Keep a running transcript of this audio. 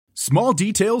Small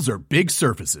details are big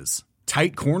surfaces.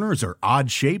 Tight corners are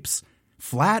odd shapes.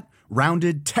 Flat,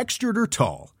 rounded, textured, or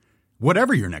tall.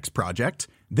 Whatever your next project,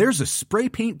 there's a spray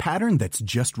paint pattern that's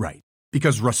just right.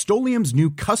 Because Rust-Oleum's new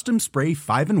Custom Spray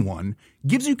 5-in-1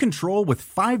 gives you control with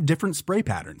 5 different spray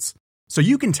patterns. So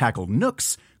you can tackle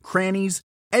nooks, crannies,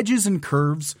 edges, and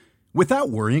curves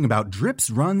without worrying about drips,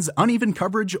 runs, uneven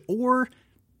coverage, or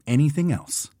anything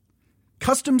else.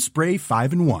 Custom Spray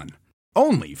 5-in-1.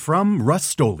 Only from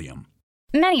Rust-Oleum.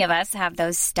 Many of us have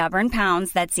those stubborn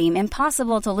pounds that seem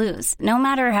impossible to lose, no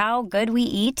matter how good we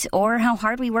eat or how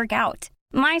hard we work out.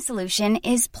 My solution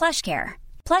is PlushCare.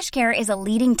 PlushCare is a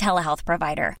leading telehealth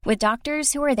provider with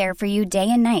doctors who are there for you day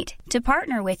and night to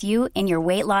partner with you in your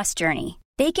weight loss journey.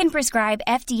 They can prescribe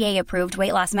FDA-approved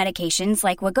weight loss medications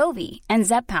like Wegovy and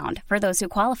Zepbound for those who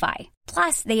qualify.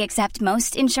 Plus, they accept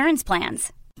most insurance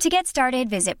plans. To get started,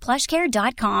 visit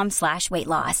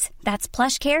plushcare.com/weightloss. That's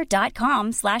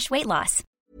plushcare.com/weightloss.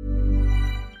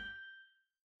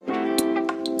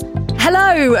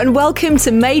 Hello and welcome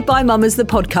to Made by Mamas, the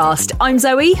podcast. I'm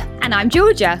Zoe. And I'm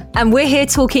Georgia. And we're here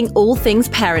talking all things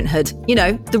parenthood. You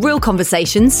know, the real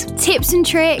conversations. Tips and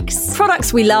tricks.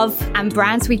 Products we love. And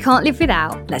brands we can't live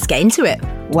without. Let's get into it.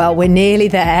 Well, we're nearly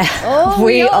there. Oh,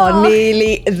 we are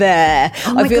nearly there.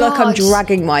 Oh I feel like I'm gosh.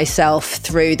 dragging myself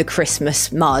through the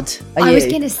Christmas mud. I was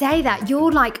going to say that.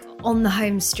 You're like on the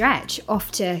home stretch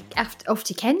off to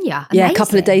Kenya. Amazing. Yeah, a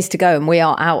couple of days to go and we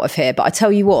are out of here. But I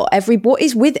tell you what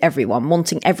is with everyone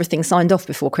wanting everything signed off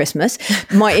before Christmas,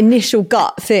 my initial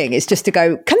gut thing is just to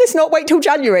go, can this not wait till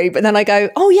January? But then I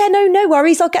go, oh yeah, no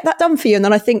worries, I'll get that done for you. And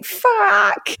then I think,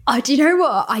 fuck. Oh, do you know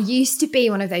what? I used to be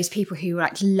one of those people who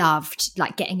loved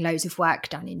getting loads of work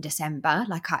done in December,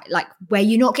 like where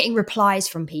you're not getting replies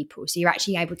from people, so you're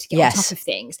actually able to get on top of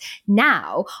things.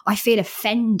 Now I feel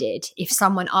offended if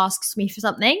someone asks me for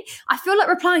something. I feel like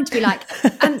replying to be like,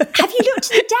 have you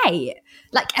looked at the date?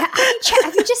 Like,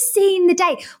 have you just seen the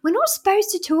date? We're not supposed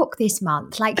to talk this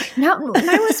month. Like, no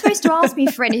one's supposed to ask me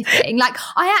for anything. Like,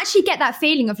 I actually get that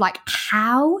feeling of like,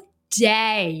 how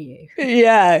dare you?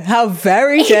 Yeah, how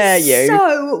very dare you? It's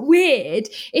so weird.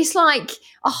 It's like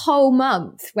a whole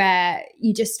month where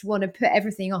you just want to put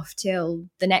everything off till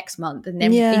the next month. And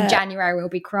then in January, we'll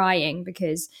be crying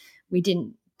because we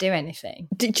didn't do anything.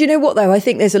 Do you know what though? I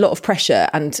think there's a lot of pressure,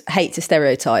 and hate to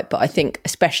stereotype, but I think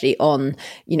especially on,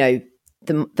 you know,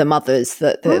 the mothers,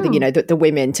 the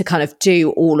women to kind of do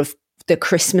all of the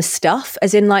Christmas stuff,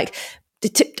 as in like,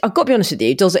 I've got to be honest with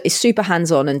you, Dozer is super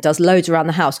hands-on and does loads around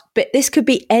the house, but this could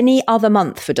be any other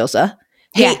month for Dozer.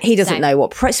 He doesn't know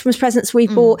what Christmas presents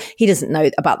we've bought. He doesn't know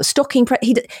about the stocking.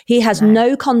 He has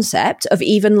no concept of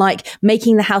even like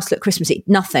making the house look Christmassy.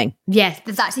 Nothing. Yes,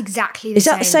 that's exactly the Is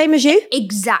same. that the same as you?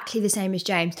 Exactly the same as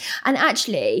James. And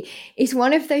actually, it's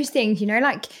one of those things, you know,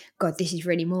 like, God, this is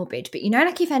really morbid, but you know,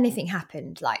 like if anything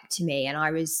happened like to me and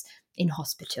I was in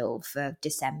hospital for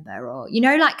December or, you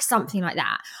know, like something like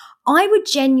that, I would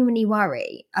genuinely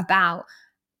worry about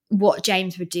what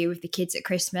James would do with the kids at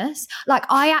Christmas. Like,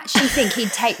 I actually think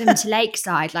he'd take them to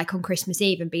Lakeside, like on Christmas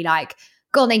Eve, and be like,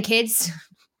 "Go on then, kids,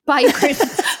 buy your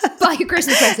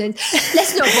Christmas presents.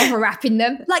 Let's not bother wrapping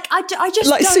them." Like, I just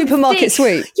like don't supermarket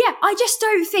sweep. Yeah, I just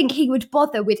don't think he would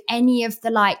bother with any of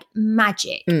the like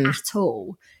magic at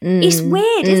all. It's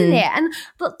weird, isn't it?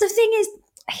 But the thing is,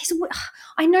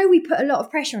 I know we put a lot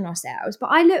of pressure on ourselves,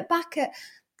 but I look back at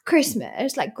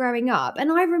Christmas, like growing up,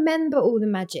 and I remember all the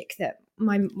magic that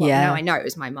now I know it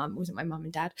was my mum, wasn't my mum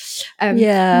and dad.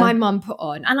 My mum put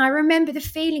on, and I remember the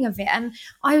feeling of it, and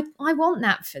I want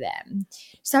that for them.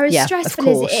 So as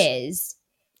stressful as it is,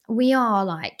 we are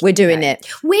like, we're doing it.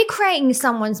 We're creating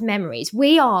someone's memories.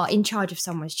 We are in charge of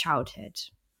someone's childhood.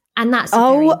 And that's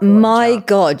my job.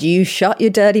 God, you shut your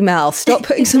dirty mouth. Stop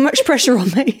putting so much pressure on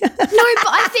me. No, but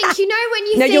I think, you know, when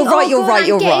you think, you're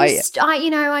right.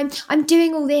 I'm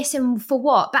doing all this and for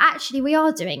what? But actually we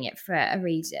are doing it for a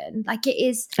reason. Like it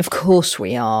is. Of course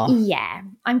we are. Yeah.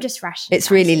 I'm just rationalizing. It's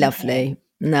really lovely. Here.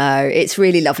 No, it's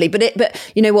really lovely. But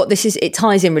you know what, it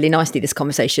ties in really nicely, this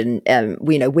conversation,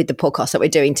 with the podcast that we're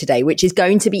doing today, which is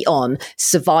going to be on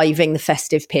surviving the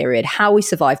festive period, how we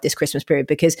survive this Christmas period,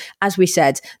 because as we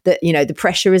said, that, you know, the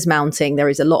pressure is mounting. There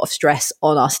is a lot of stress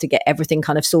on us to get everything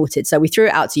kind of sorted. So we threw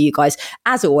it out to you guys.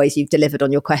 As always, you've delivered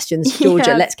on your questions.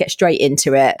 Georgia, let's get straight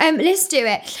into it. Let's do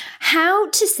it. How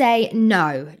to say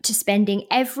no to spending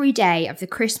every day of the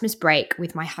Christmas break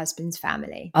with my husband's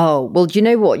family. Oh, well, do you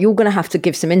know what? You're going to have to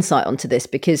give some insight onto this,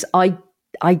 because I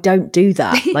don't do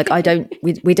that. Like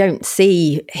we don't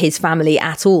see his family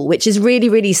at all, which is really,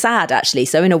 really sad actually.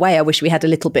 So in a way, I wish we had a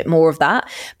little bit more of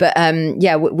that. But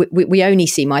we only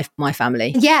see my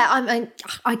family. Yeah,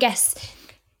 I guess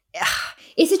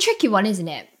It's a tricky one, isn't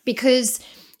it? Because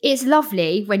it's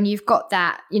lovely when you've got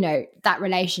that, you know, that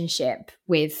relationship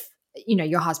with, you know,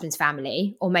 your husband's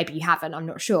family, or maybe you haven't, I'm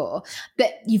not sure,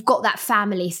 but you've got that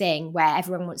family thing where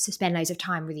everyone wants to spend loads of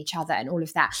time with each other and all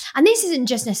of that. And this isn't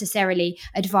just necessarily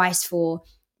advice for,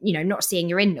 you know, not seeing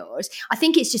your in-laws. I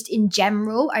think it's just in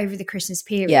general over the Christmas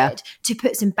period to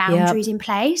put some boundaries in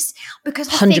place, because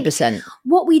I 100%. Think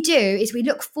what we do is we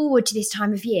look forward to this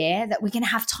time of year that we're going to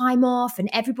have time off and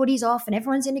everybody's off and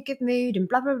everyone's in a good mood and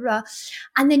blah, blah, blah.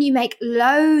 And then you make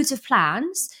loads of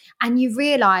plans and you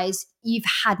realize you've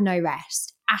had no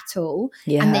rest at all.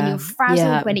 And then you're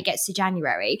frazzled when it gets to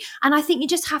January. And I think you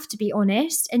just have to be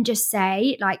honest and just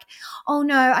say like, oh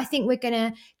no, I think we're going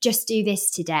to just do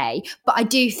this today. But I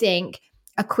do think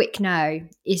a quick no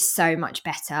is so much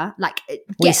better. Like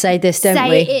we say this, don't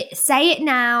we? Say it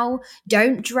now.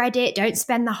 Don't dread it. Don't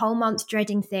spend the whole month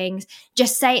dreading things.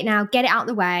 Just say it now. Get it out of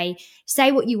the way.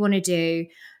 Say what you want to do.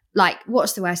 Like,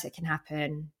 what's the worst that can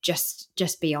happen? Just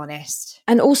be honest.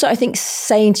 And also, I think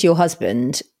saying to your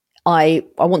husband, I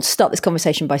want to start this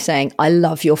conversation by saying, I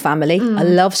love your family. I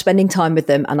love spending time with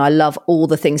them and I love all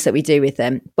the things that we do with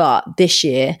them. But this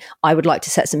year, I would like to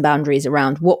set some boundaries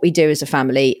around what we do as a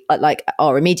family, like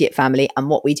our immediate family, and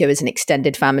what we do as an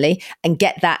extended family, and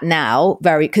get that now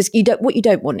because what you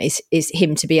don't want is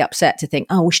him to be upset to think,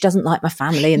 oh, well, she doesn't like my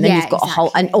family. And then you've got a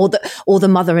whole, and or the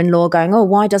mother-in-law going, oh,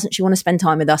 why doesn't she want to spend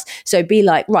time with us? So be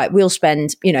like, right, we'll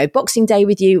spend, you know, Boxing Day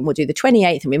with you and we'll do the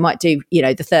 28th and we might do, you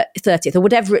know, the 30th or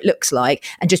whatever it looks like,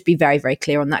 and just be very, very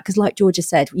clear on that. Because like Georgia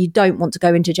said, you don't want to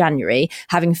go into January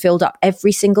having filled up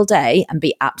every single day and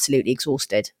be absolutely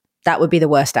exhausted. That would be the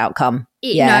worst outcome.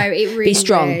 No, it really be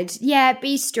strong. Would. Yeah,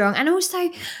 be strong. And also,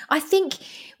 I think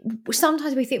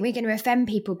sometimes we think we're going to offend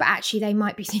people, but actually they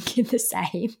might be thinking the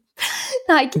same.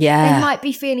 They might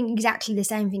be feeling exactly the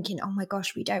same, thinking, oh my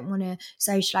gosh, we don't want to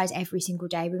socialize every single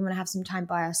day. We want to have some time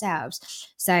by ourselves.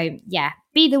 So yeah,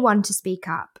 be the one to speak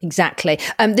up. Exactly.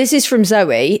 This is from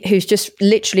Zoe, who's just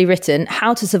literally written,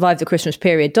 how to survive the Christmas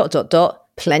period, ...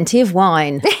 plenty of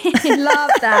wine.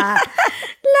 Love that.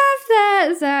 Love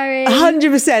that, Zoe.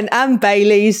 100%. And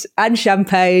Baileys and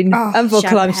champagne and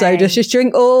vodka lime soda. Just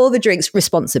drink all the drinks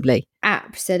responsibly.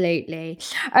 Absolutely.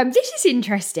 This is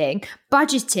interesting.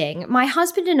 Budgeting. My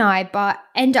husband and I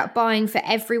end up buying for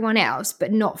everyone else,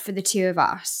 but not for the two of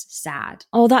us. Sad.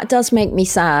 Oh, that does make me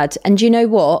sad. And you know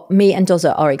what? Me and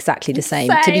Doza are exactly the same.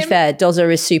 To be fair,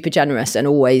 Doza is super generous and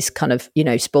always kind of, you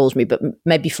know, spoils me, but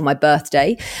maybe for my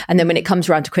birthday. And then when it comes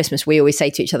around to Christmas, we always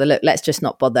say to each other, look, let's just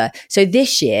not bother. So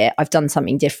this year I've done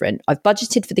something different. I've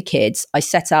budgeted for the kids. I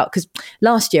set out, because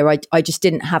last year I just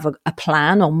didn't have a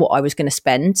plan on what I was going to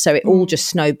spend. So it all just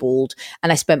snowballed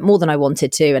and I spent more than I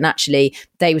wanted to. And actually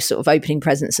they were sort of opening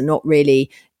presents and not really,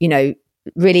 you know,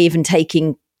 really even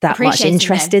taking that much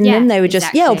interest in them. They were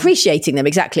just, appreciating them.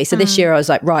 Exactly. So this year I was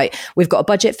like, right, we've got a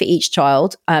budget for each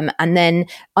child. And then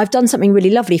I've done something really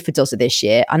lovely for Doza this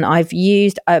year. And I've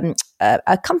used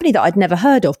a company that I'd never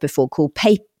heard of before called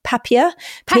Papier,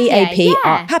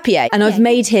 P-A-P-R, Papier. And I've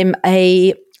made him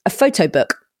a photo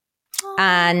book. Oh.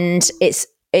 And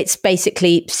it's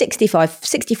basically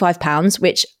 £65,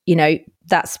 which, you know,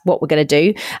 that's what we're going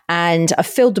to do. And I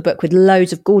filled the book with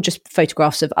loads of gorgeous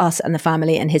photographs of us and the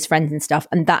family and his friends and stuff.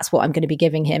 And that's what I'm going to be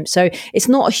giving him. So it's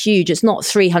not it's not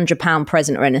 £300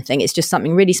 present or anything. It's just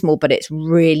something really small, but it's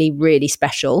really, really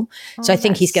special. So I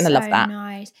think he's going to love that.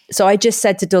 Nice. So I just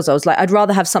said to Doz, I was like, I'd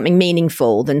rather have something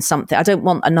meaningful than something. I don't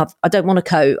want a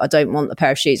coat. I don't want a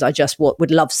pair of shoes. I just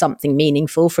would love something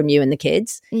meaningful from you and the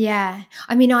kids. Yeah.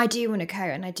 I mean, I do want a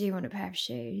coat and I do want a pair of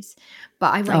shoes,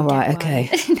 but I won't get one. Okay.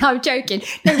 No, I'm joking.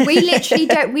 No, we literally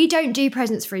don't. We don't do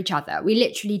presents for each other. We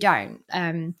literally don't.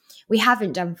 We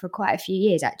haven't done for quite a few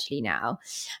years actually now,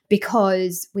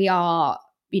 because we are,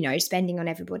 you know, spending on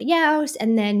everybody else.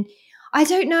 And then I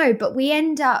don't know, but we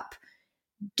end up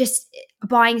just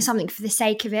buying something for the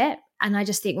sake of it. And I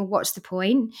just think, well, what's the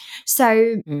point?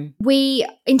 So we,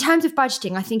 in terms of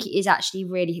budgeting, I think it is actually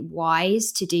really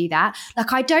wise to do that.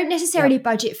 Like, I don't necessarily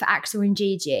budget for Axel and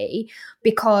Gigi,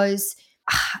 because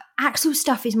Axel's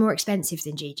stuff is more expensive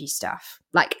than Gigi's stuff,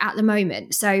 like at the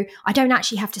moment. So I don't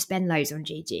actually have to spend loads on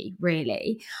Gigi,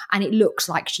 really. And it looks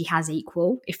like she has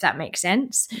equal, if that makes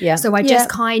sense. Yeah. So I just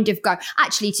kind of go,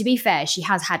 actually, to be fair, she's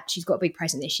got a big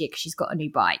present this year because she's got a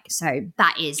new bike. So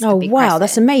that is a big present.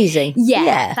 That's amazing.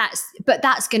 Yeah.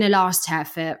 That's going to last her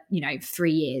for,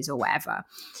 3 years or whatever.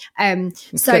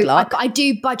 So I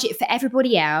do budget for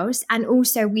everybody else. And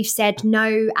also we've said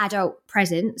no adult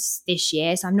presents this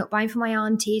year. So I'm not buying for my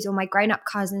aunties or my grown-up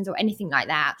cousins or anything like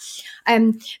that.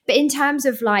 But in terms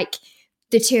of like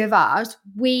the two of us,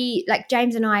 we, like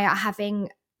James and I, are having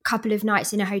couple of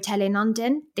nights in a hotel in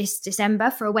London this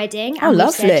December for a wedding. And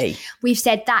lovely. We've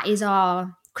said that is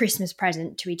our Christmas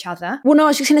present to each other. Well, no, I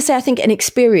was just going to say, I think an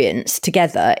experience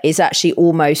together is actually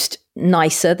almost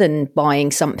nicer than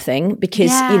buying something,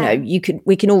 because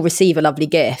we can all receive a lovely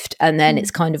gift and then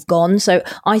it's kind of gone. So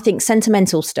I think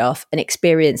sentimental stuff and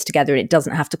experience together, and it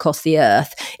doesn't have to cost the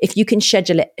earth. If you can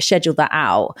schedule that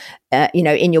out,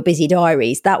 in your busy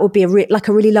diaries, that would be a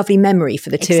really lovely memory for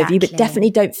the two of you. But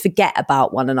definitely don't forget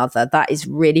about one another. That is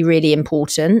really, really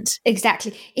important.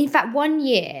 Exactly. In fact, one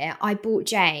year I bought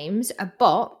James a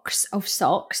box of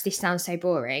socks. This sounds so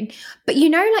boring, but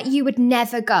like you would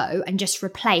never go and just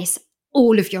replace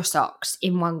all of your socks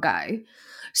in one go.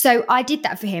 So I did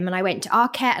that for him, and I went to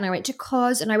Arket and I went to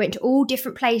Cos and I went to all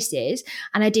different places,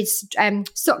 and I did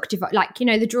sock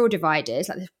the drawer dividers,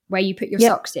 like where you put your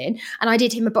socks in, and I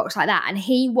did him a box like that, and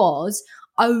he was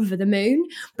over the moon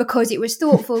because it was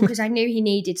thoughtful, because I knew he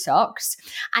needed socks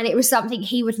and it was something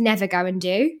he would never go and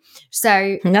do.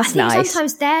 So that's I think nice.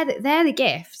 Sometimes they're the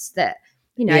gifts that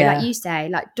like you say,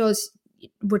 like Doz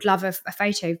would love a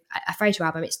photo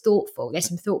album. It's thoughtful. There's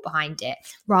some thought behind it,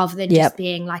 rather than just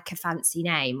being like a fancy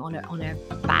name on a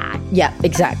bag. Yeah,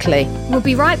 exactly. We'll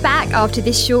be right back after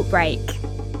this short break.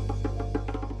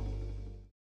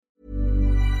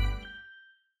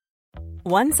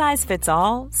 One size fits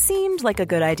all seemed like a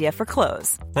good idea for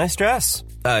clothes. Nice dress.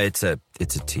 It's a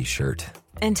t-shirt.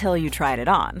 Until you tried it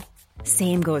on.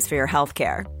 Same goes for your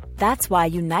healthcare. That's why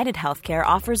United Healthcare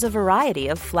offers a variety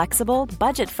of flexible,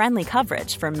 budget-friendly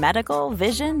coverage for medical,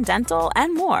 vision, dental,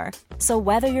 and more. So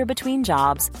whether you're between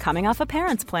jobs, coming off a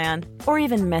parent's plan, or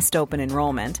even missed open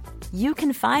enrollment, you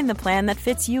can find the plan that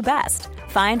fits you best.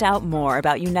 Find out more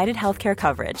about United Healthcare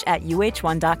coverage at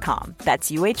uh1.com. That's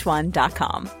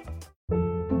uh1.com.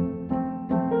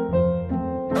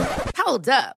 Hold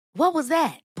up. What was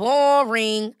that?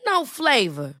 Boring. No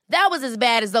flavor. That was as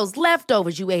bad as those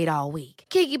leftovers you ate all week.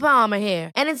 Keke Palmer here.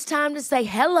 And it's time to say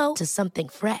hello to something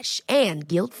fresh and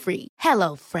guilt-free.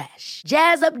 Hello Fresh.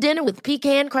 Jazz up dinner with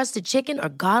pecan-crusted chicken or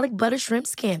garlic butter shrimp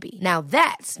scampi. Now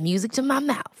that's music to my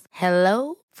mouth.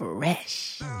 Hello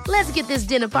Fresh. Let's get this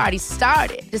dinner party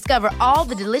started. Discover all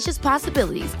the delicious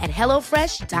possibilities at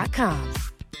hellofresh.com.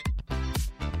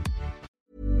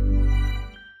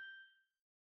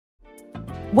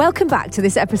 Welcome back to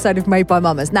this episode of Made by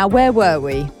Mamas. Now, where were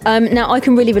we? Now, I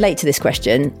can really relate to this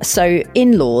question. So,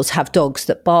 in-laws have dogs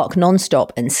that bark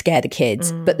non-stop and scare the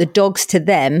kids, but the dogs to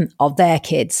them are their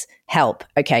kids. Help.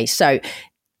 Okay, so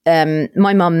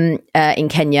my mum in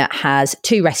Kenya has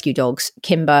 2 rescue dogs,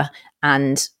 Kimber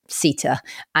and Sita,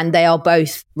 and they are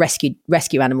both rescue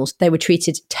animals. They were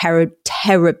treated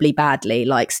terribly badly,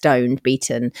 like stoned,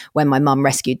 beaten, when my mum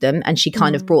rescued them, and she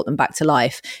kind of brought them back to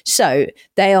life. So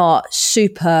they are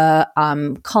super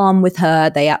calm with her.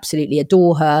 They absolutely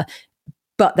adore her,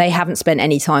 but they haven't spent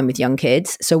any time with young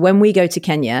kids. So when we go to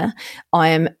Kenya, I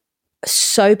am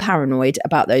so paranoid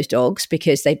about those dogs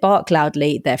because they bark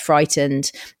loudly, they're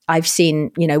frightened. I've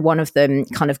seen, one of them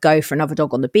kind of go for another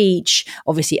dog on the beach.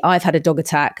 Obviously, I've had a dog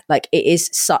attack. Like, it is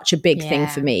such a big thing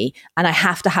for me. And I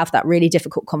have to have that really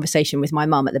difficult conversation with my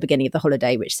mum at the beginning of the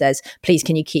holiday, which says, please,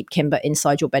 can you keep Kimber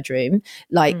inside your bedroom?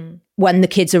 Like, when the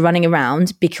kids are running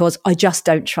around, because I just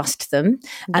don't trust them.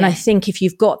 And I think if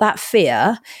you've got that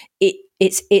fear,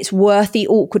 it's worth the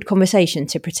awkward conversation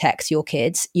to protect your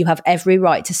kids. You have every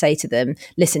right to say to them,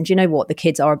 listen, do you know what? The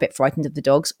kids are a bit frightened of the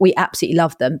dogs. We absolutely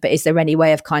love them, but is there any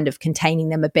way of kind of containing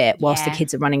them a bit whilst the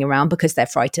kids are running around because they're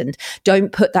frightened?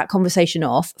 Don't put that conversation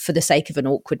off for the sake of an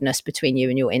awkwardness between you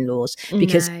and your in-laws,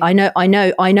 because I know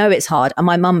it's hard. And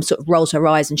my mum sort of rolls her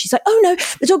eyes and she's like, oh no,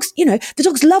 the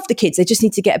dogs love the kids. They just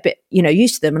need to get a bit,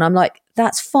 used to them. And I'm like,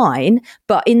 that's fine.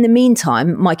 But in the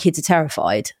meantime, my kids are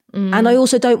terrified. And I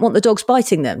also don't want the dogs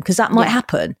biting them because that might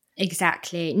happen.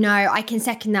 Exactly. No, I can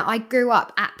second that. I grew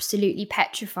up absolutely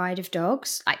petrified of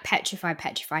dogs, like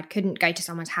petrified. Couldn't go to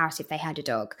someone's house if they had a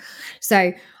dog.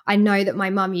 So I know that my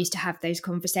mum used to have those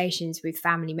conversations with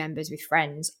family members, with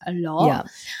friends a lot. Yeah.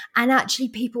 And actually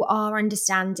people are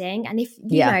understanding. And if,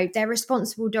 you know, they're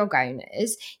responsible dog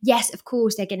owners, yes, of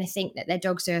course, they're going to think that their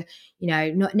dogs are,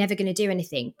 never going to do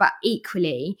anything. But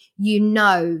equally,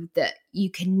 that you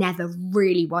can never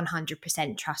really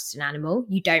 100% trust an animal.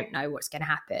 You don't know what's going to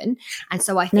happen. And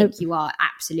so I think you are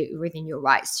absolutely within your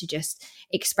rights to just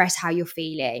express how you're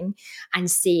feeling and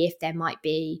see if there might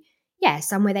be,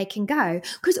 somewhere they can go.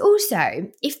 Because also,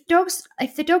 if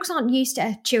the dogs aren't used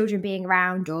to children being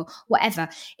around or whatever,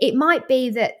 it might be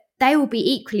that they will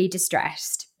be equally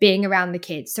distressed being around the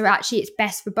kids. So actually, it's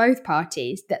best for both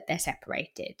parties that they're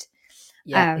separated.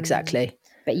 Yeah, exactly.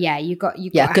 But yeah, you got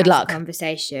good to have luck. the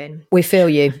conversation. We feel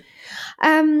you.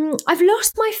 I've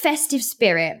lost my festive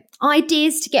spirit.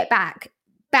 Ideas to get back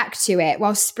to it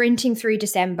while sprinting through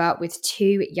December with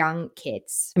 2 young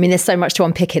kids. I mean, there's so much to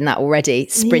unpick in that already.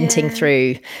 Sprinting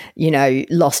through,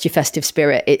 lost your festive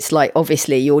spirit. It's like,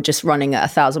 obviously, you're just running at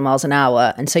 1,000 miles an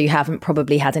hour. And so you haven't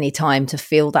probably had any time to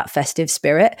feel that festive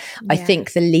spirit. Yeah. I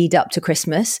think the lead up to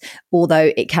Christmas,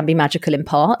 although it can be magical in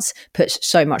parts, puts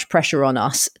so much pressure on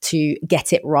us to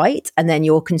get it right. And then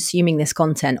you're consuming this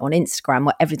content on Instagram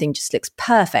where everything just looks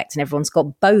perfect and everyone's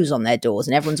got bows on their doors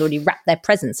and everyone's already wrapped their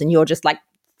presents and you're just like,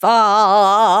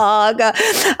 fuck.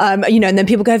 And then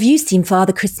people go, have you seen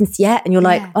Father Christmas yet? And you're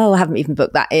like, oh, I haven't even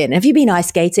booked that in. Have you been ice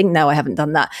skating? No, I haven't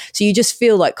done that. So you just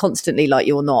feel like constantly like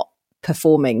you're not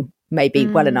performing maybe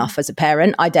well enough as a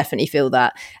parent. I definitely feel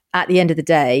that. At the end of the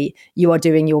day, you are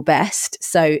doing your best.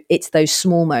 So it's those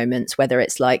small moments, whether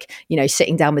it's like,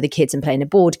 sitting down with the kids and playing a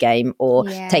board game or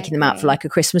taking them out for like a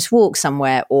Christmas walk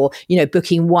somewhere or,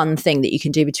 booking one thing that you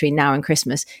can do between now and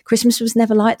Christmas. Christmas was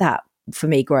never like that for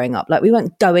me growing up. Like we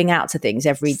weren't going out to things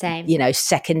every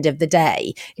second of the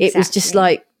day. It was just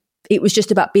like it was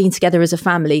just about being together as a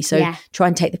family. So try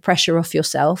and take the pressure off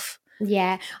yourself.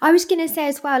 Yeah, I was going to say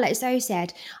as well, like Zoe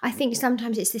said, I think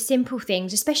sometimes it's the simple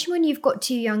things, especially when you've got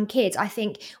 2 young kids. I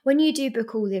think when you do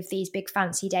book all of these big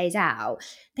fancy days out,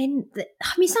 then,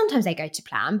 sometimes they go to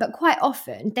plan, but quite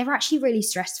often they're actually really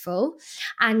stressful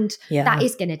and that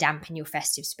is going to dampen your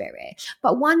festive spirit.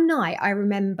 But one night I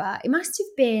remember, it must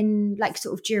have been like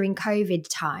sort of during COVID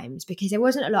times because there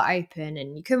wasn't a lot open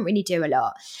and you couldn't really do a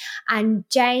lot. And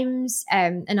James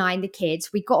and I and the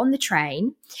kids, we got on the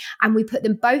train and we put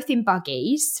them both in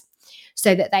buggies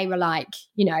so that they were like,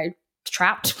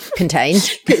 trapped,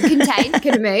 contained,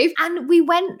 couldn't move. And we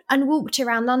went and walked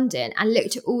around London and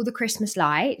looked at all the Christmas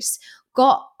lights,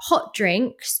 got hot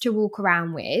drinks to walk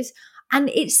around with. And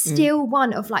it's still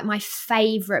one of like my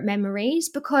favorite memories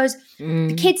because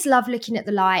the kids love looking at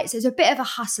the lights. There's a bit of a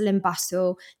hustle and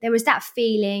bustle. There was that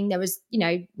feeling. There was,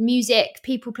 music,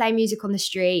 people play music on the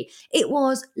street. It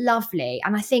was lovely.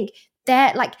 And I think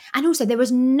and also there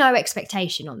was no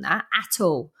expectation on that at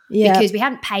all because we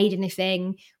hadn't paid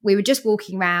anything. We were just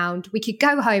walking around. We could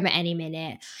go home at any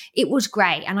minute. It was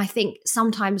great. And I think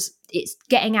sometimes it's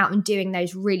getting out and doing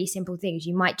those really simple things.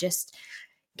 You might just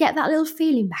get that little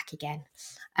feeling back again.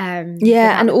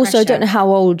 And also I don't know how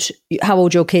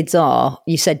old your kids are.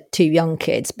 You said 2 young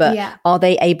kids, but are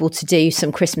they able to do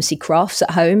some Christmassy crafts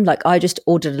at home? Like I just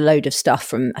ordered a load of stuff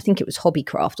from, I think it was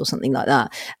Hobbycraft or something like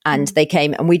that, and they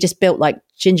came and we just built like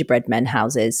gingerbread men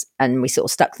houses and we sort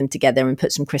of stuck them together and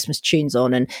put some Christmas tunes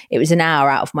on, and it was an hour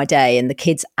out of my day and the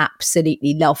kids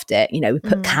absolutely loved it. We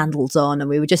put candles on and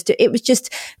we were it was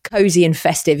just cozy and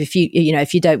festive. If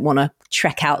you don't want to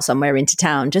trek out somewhere into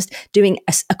town, just doing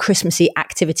a Christmassy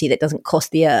activity that doesn't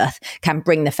cost the earth can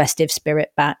bring the festive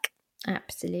spirit back.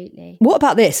 Absolutely. What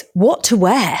about this? What to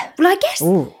wear? Well, I guess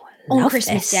on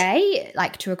Christmas Day,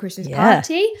 like to a Christmas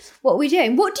party, what are we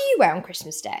doing? What do you wear on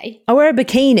Christmas Day? I wear a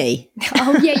bikini.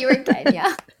 Oh yeah, you're in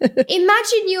Kenya.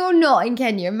 Imagine you're not in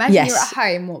Kenya. Imagine you're at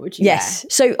home. What would you wear?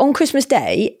 So on Christmas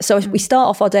Day, we start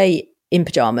off our day in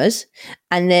pajamas,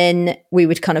 and then we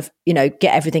would kind of,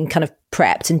 get everything kind of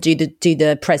prepped and do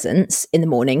the presents in the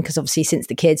morning because obviously since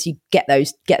the kids you get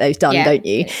those done, don't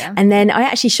you? And then I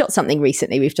actually shot something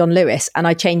recently with John Lewis and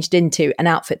I changed into an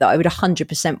outfit that I would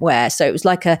 100% wear. So it was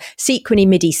like a sequiny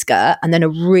midi skirt and then a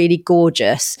really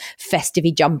gorgeous festive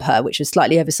jumper which was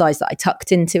slightly oversized that I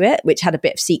tucked into it, which had a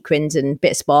bit of sequins and a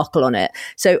bit of sparkle on it.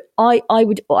 So I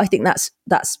think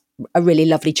that's a really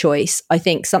lovely choice. I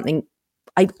think something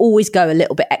I always go a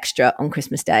little bit extra on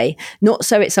Christmas Day, not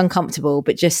so it's uncomfortable,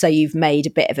 but just so you've made a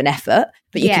bit of an effort,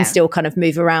 but you can still kind of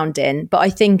move around in. But I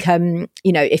think,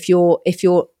 if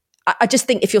you're, I just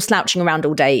think if you're slouching around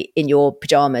all day in your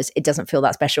pajamas, it doesn't feel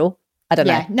that special. I don't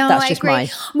know. No, that's I just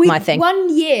agree. my thing.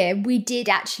 One year we did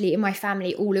actually in my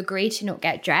family all agree to not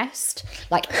get dressed.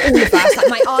 Like all of us, like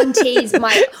my aunties,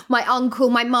 my uncle,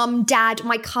 my mum, dad,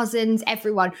 my cousins,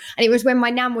 everyone. And it was when my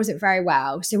nan wasn't very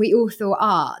well. So we all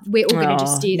thought, we're all going to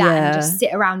just do that and just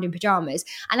sit around in pajamas.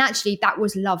 And actually that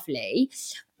was lovely.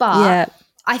 But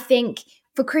I think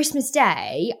for Christmas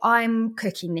Day, I'm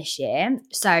cooking this year.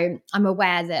 So I'm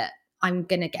aware that I'm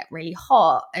going to get really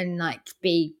hot and like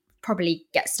probably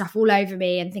get stuff all over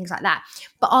me and things like that.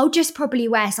 But I'll just probably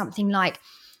wear something like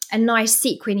a nice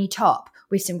sequiny top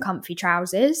with some comfy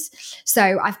trousers.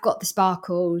 So I've got the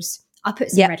sparkles. I'll put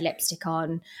some red lipstick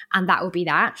on and that will be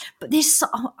that. But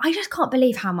I just can't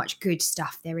believe how much good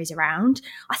stuff there is around.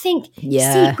 I think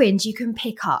sequins you can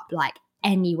pick up like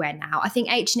anywhere now. I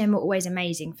think H&M are always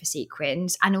amazing for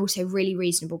sequins and also really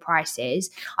reasonable prices.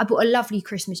 I bought a lovely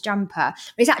Christmas jumper.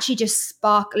 It's actually just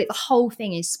sparkly. The whole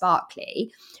thing is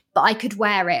sparkly, but I could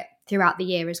wear it throughout the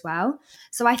year as well.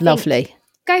 So I think lovely.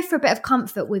 Go for a bit of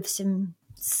comfort with some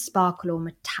sparkle or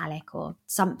metallic or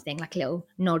something, like a little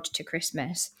nod to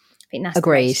Christmas. I think that's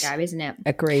Agreed. the way to go, isn't it?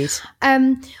 Agreed.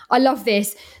 I love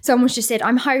this. Someone's just said,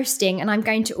 I'm hosting and I'm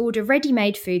going to order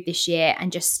ready-made food this year and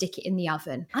just stick it in the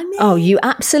oven. I mean, oh, you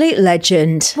absolute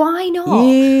legend. why not?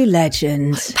 You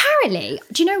legend. Apparently,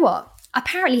 do you know what?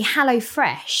 Apparently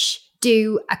HelloFresh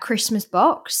do a Christmas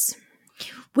box,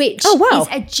 which is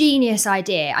a genius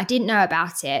idea. I didn't know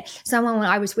about it. Someone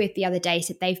I was with the other day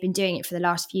said they've been doing it for the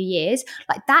last few years.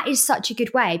 Like, that is such a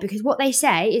good way, because what they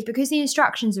say is, because the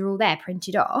instructions are all there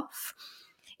printed off,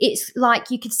 it's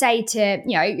like you could say to,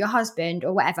 you know, your husband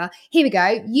or whatever, here we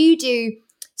go, you do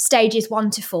stages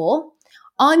 1 to 4.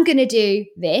 I'm going to do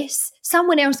this.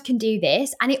 Someone else can do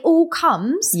this. And it all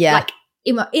comes like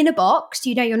in a box.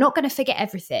 You know, you're not going to forget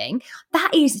everything.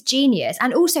 That is genius.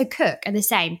 And also Cook are the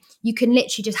same. You can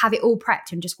literally just have it all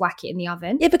prepped and just whack it in the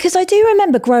oven. Yeah, because I do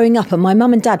remember growing up and my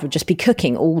mum and dad would just be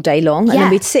cooking all day long, and then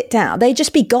we'd sit down. They'd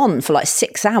just be gone for like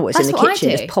 6 hours in the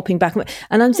kitchen, just popping back.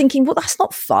 And I'm thinking, well, that's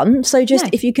not fun. So just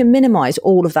if you can minimise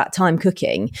all of that time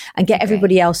cooking and get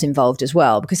everybody else involved as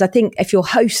well, because I think if you're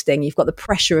hosting, you've got the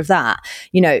pressure of that.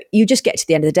 You know, you just get to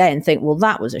the end of the day and think, well,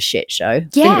 that was a shit show.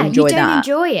 Yeah, you don't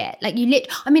enjoy it. Like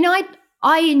I mean,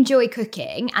 I enjoy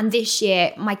cooking, and this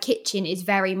year my kitchen is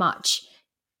very much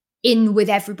in with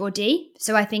everybody.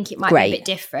 So I think it might be a bit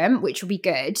different, which will be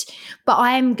good. But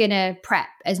I am going to prep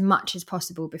as much as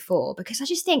possible before, because I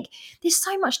just think there's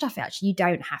so much stuff actually you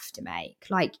don't have to make.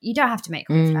 Like, you don't have to make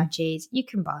cauliflower cheese. You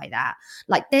can buy that.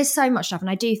 Like, there's so much stuff. And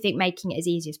I do think making it as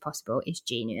easy as possible is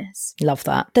genius. Love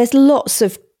that. There's lots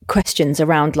of questions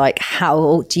around, like,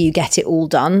 how do you get it all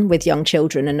done with young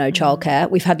children and no childcare?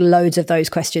 We've had loads of those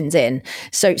questions in.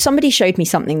 So somebody showed me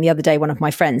something the other day, one of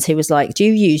my friends, who was like, do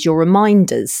you use your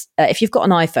reminders? If you've got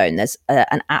an iPhone, there's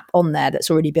an app on there that's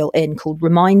already built in called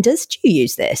Reminders. Do you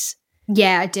use this?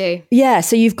 Yeah, I do. Yeah,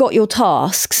 so you've got your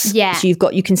tasks. Yeah. So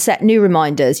you can set new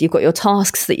reminders. You've got your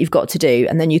tasks that you've got to do.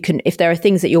 And then you can, if there are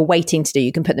things that you're waiting to do,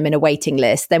 you can put them in a waiting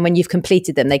list. Then when you've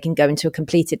completed them, they can go into a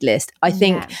completed list. I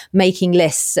think making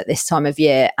lists at this time of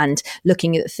year and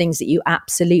looking at the things that you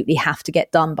absolutely have to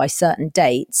get done by certain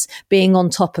dates, being on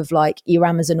top of like your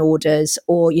Amazon orders,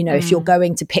 or, you know, if you're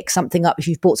going to pick something up, if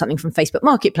you've bought something from Facebook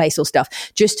Marketplace or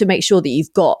stuff, just to make sure that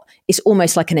you've got, it's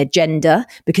almost like an agenda,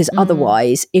 because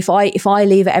otherwise, if I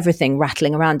leave everything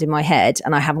rattling around in my head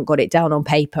and I haven't got it down on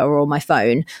paper or on my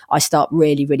phone, I start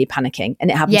really, really panicking. And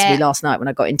it happened to me last night when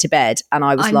I got into bed, and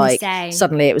I was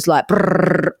suddenly it was like,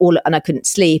 and I couldn't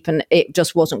sleep, and it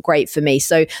just wasn't great for me.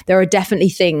 So there are definitely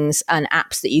things and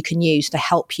apps that you can use to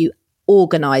help you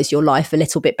organize your life a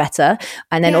little bit better.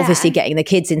 And then obviously getting the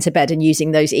kids into bed and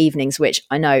using those evenings, which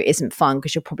I know isn't fun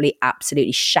because you're probably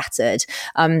absolutely shattered.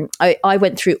 I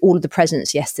went through all of the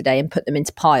presents yesterday and put them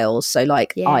into piles. So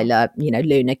like Isla, you know,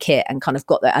 Luna, Kit, and kind of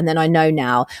got that. And then I know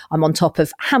now I'm on top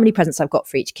of how many presents I've got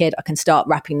for each kid. I can start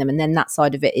wrapping them, and then that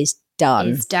side of it is done.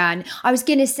 It's done. I was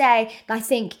going to say, I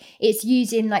think it's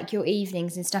using like your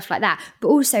evenings and stuff like that. But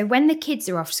also when the kids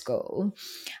are off school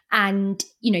and,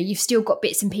 you know, you've still got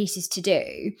bits and pieces to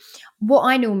do, what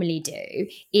I normally do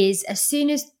is, as soon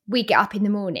as we get up in the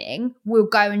morning, we'll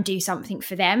go and do something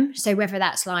for them. So whether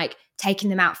that's like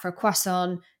taking them out for a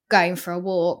croissant, going for a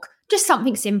walk, just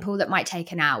something simple that might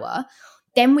take an hour.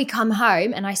 Then we come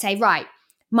home and I say, right,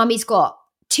 mummy's got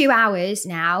 2 hours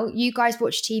now, you guys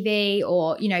watch TV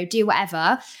or, you know, do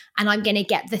whatever, and I'm going to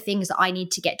get the things that I need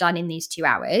to get done in these 2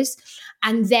 hours.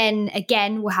 And then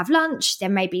again, we'll have lunch.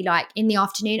 Then maybe like in the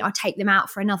afternoon, I'll take them out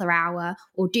for another hour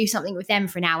or do something with them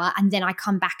for an hour. And then I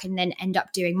come back and then end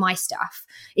up doing my stuff.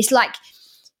 It's like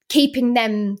keeping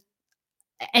them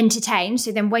entertained.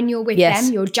 So then when you're with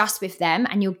them, you're just with them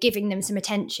and you're giving them some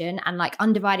attention and like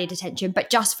undivided attention,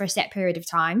 but just for a set period of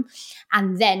time,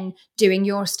 and then doing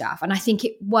your stuff. And I think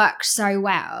it works so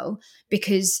well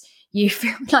because you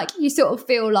feel like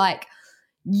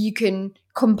you can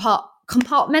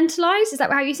compartmentalize. Is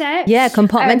that how you say it? Yeah,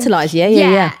 compartmentalize.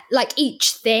 Yeah. Like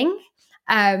each thing.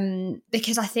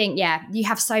 Because I think, you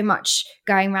have so much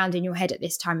going around in your head at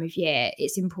this time of year.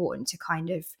 It's important to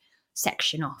kind of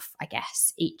section off, I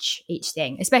guess, each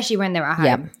thing, especially when they're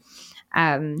at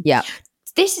home.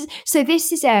 This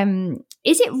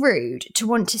is it rude to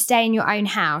want to stay in your own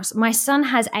house? My son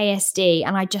has ASD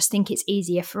and I just think it's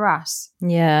easier for us.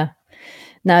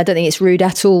 No, I don't think it's rude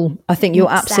at all. I think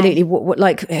you're absolutely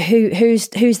like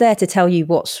who's there to tell you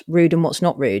what's rude and what's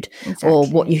not rude, or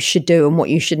what you should do and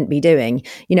what you shouldn't be doing.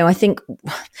 You know, I think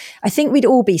we'd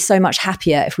all be so much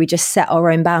happier if we just set our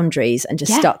own boundaries and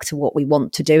just stuck to what we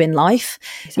want to do in life.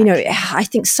 Exactly. You know, I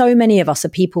think so many of us are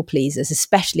people pleasers,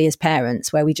 especially as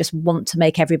parents, where we just want to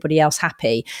make everybody else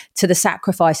happy to the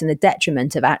sacrifice and the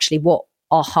detriment of actually what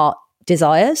our heart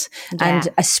desires. And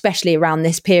especially around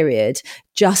this period,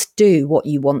 just do what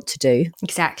you want to do.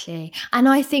 Exactly. And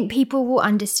I think people will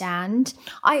understand.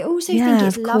 I also think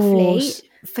it's lovely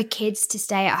for kids to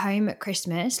stay at home at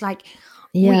Christmas. Like,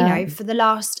 you know, for the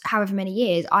last however many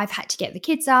years, I've had to get the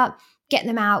kids up, get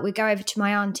them out. We go over to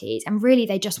my auntie's, and really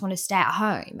they just want to stay at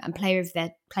home and play with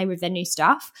their new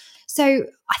stuff. So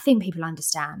I think people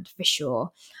understand for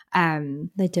sure.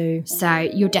 They do. So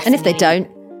you're definitely. And if they don't,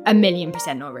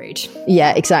 1,000,000% not rude.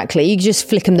 Yeah, exactly. You just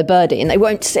flick them the birdie and they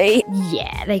won't see.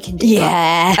 Yeah, they can do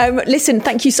that. Listen,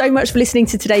 thank you so much for listening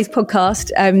to today's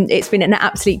podcast. It's been an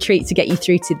absolute treat to get you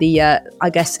through to the, I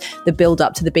guess, the build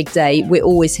up to the big day. We're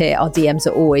always here. Our DMs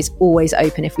are always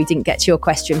open. If we didn't get to your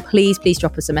question, please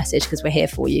drop us a message because we're here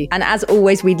for you. And as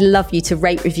always, we'd love you to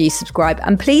rate, review, subscribe,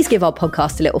 and please give our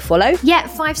podcast a little follow. Yeah,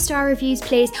 5-star reviews,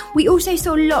 please. We also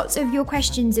saw lots of your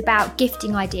questions about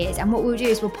gifting ideas, and what we'll do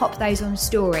is we'll pop those on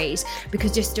stories,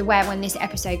 because just aware when this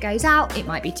episode goes out, it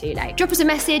might be too late. Drop us a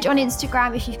message on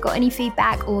Instagram if you've got any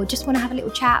feedback or just want to have a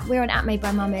little chat. We're on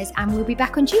 @MadeByMamas, and we'll be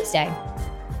back on Tuesday.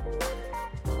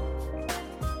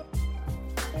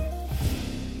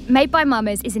 Made by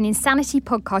Mamas is an Insanity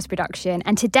podcast production,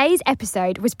 and today's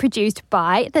episode was produced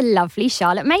by the lovely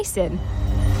Charlotte Mason.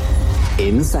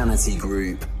 Insanity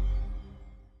Group.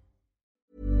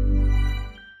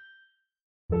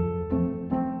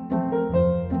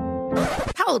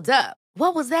 Hold up.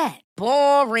 What was that?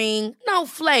 Boring. No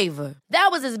flavor. That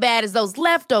was as bad as those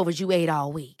leftovers you ate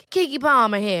all week. Keke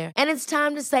Palmer here. And it's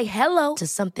time to say hello to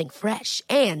something fresh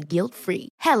and guilt-free.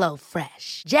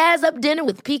 HelloFresh. Jazz up dinner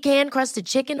with pecan-crusted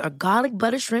chicken or garlic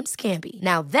butter shrimp scampi.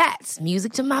 Now that's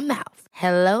music to my mouth.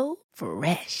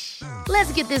 HelloFresh.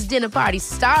 Let's get this dinner party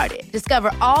started.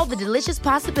 Discover all the delicious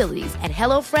possibilities at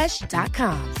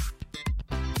HelloFresh.com.